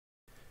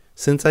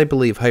Since I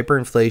believe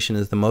hyperinflation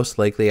is the most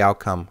likely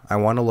outcome, I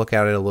want to look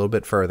at it a little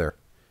bit further.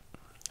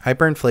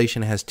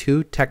 Hyperinflation has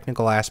two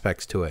technical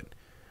aspects to it.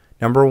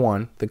 Number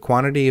one, the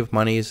quantity of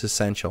money is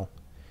essential.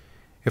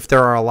 If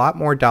there are a lot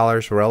more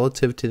dollars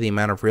relative to the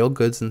amount of real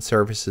goods and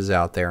services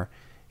out there,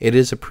 it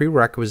is a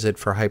prerequisite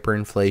for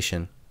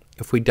hyperinflation.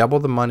 If we double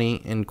the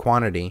money in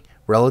quantity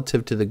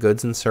relative to the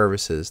goods and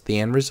services, the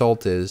end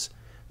result is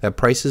that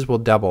prices will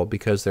double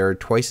because there are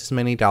twice as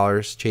many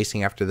dollars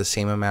chasing after the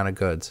same amount of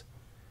goods.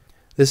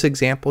 This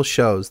example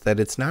shows that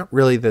it's not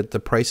really that the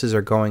prices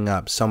are going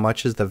up so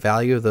much as the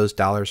value of those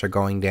dollars are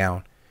going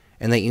down,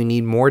 and that you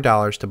need more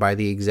dollars to buy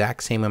the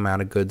exact same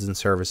amount of goods and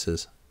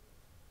services.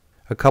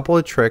 A couple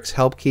of tricks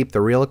help keep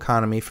the real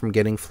economy from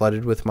getting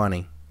flooded with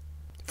money.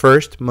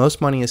 First,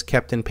 most money is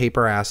kept in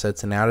paper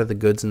assets and out of the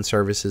goods and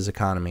services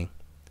economy.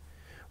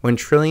 When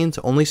trillions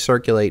only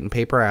circulate in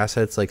paper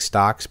assets like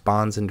stocks,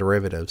 bonds, and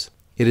derivatives,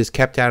 it is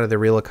kept out of the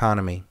real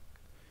economy.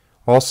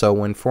 Also,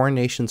 when foreign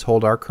nations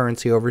hold our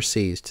currency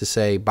overseas to,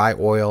 say, buy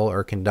oil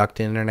or conduct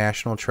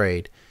international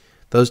trade,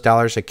 those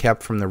dollars are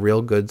kept from the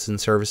real goods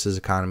and services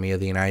economy of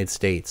the United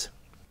States.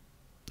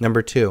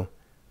 Number two,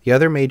 the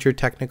other major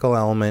technical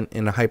element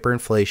in a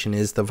hyperinflation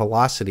is the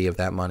velocity of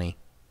that money.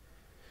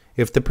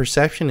 If the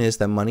perception is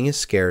that money is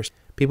scarce,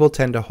 people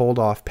tend to hold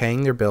off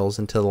paying their bills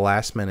until the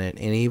last minute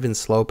and even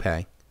slow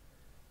pay.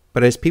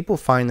 But as people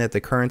find that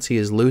the currency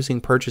is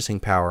losing purchasing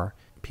power,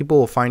 people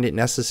will find it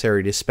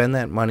necessary to spend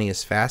that money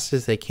as fast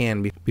as they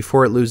can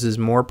before it loses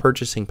more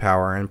purchasing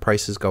power and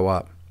prices go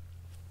up.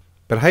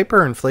 But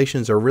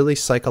hyperinflations are really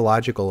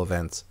psychological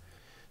events,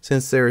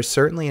 since there is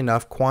certainly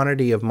enough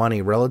quantity of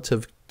money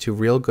relative to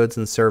real goods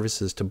and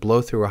services to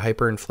blow through a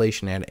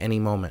hyperinflation at any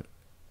moment.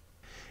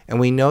 And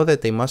we know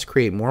that they must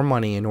create more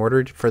money in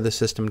order for the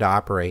system to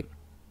operate.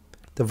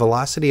 The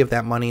velocity of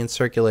that money in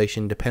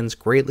circulation depends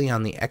greatly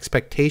on the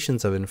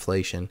expectations of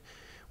inflation,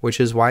 which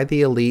is why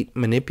the elite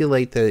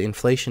manipulate the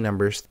inflation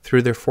numbers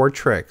through their four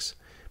tricks,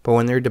 but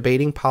when they're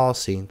debating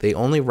policy, they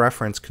only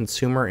reference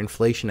consumer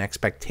inflation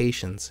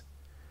expectations.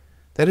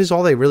 That is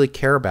all they really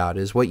care about,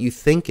 is what you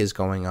think is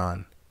going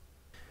on.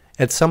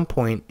 At some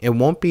point, it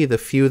won't be the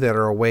few that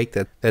are awake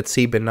that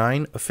see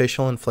benign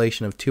official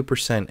inflation of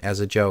 2% as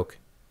a joke.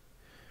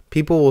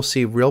 People will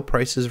see real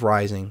prices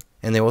rising,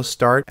 and they will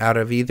start out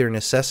of either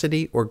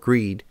necessity or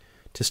greed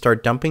to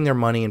start dumping their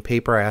money in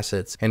paper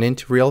assets and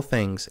into real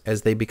things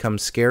as they become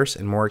scarce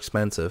and more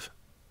expensive.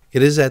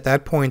 It is at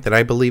that point that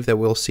I believe that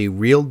we'll see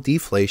real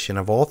deflation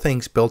of all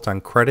things built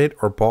on credit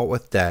or bought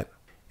with debt,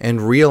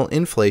 and real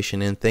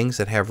inflation in things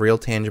that have real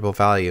tangible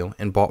value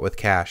and bought with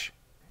cash.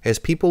 As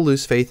people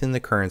lose faith in the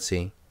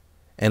currency,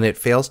 and it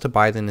fails to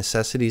buy the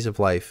necessities of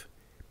life,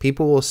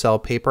 people will sell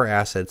paper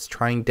assets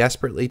trying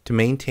desperately to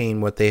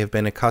maintain what they have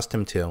been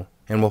accustomed to,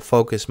 and will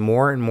focus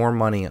more and more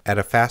money at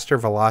a faster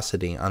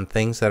velocity on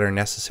things that are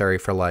necessary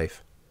for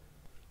life.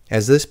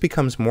 As this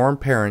becomes more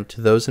apparent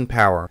to those in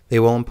power, they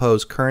will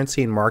impose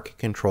currency and market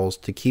controls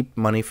to keep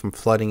money from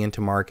flooding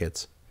into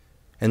markets,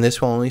 and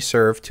this will only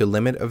serve to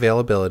limit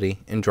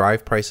availability and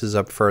drive prices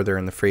up further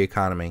in the free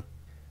economy.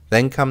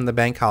 Then come the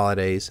bank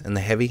holidays and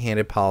the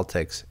heavy-handed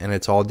politics, and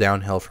it's all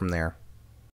downhill from there.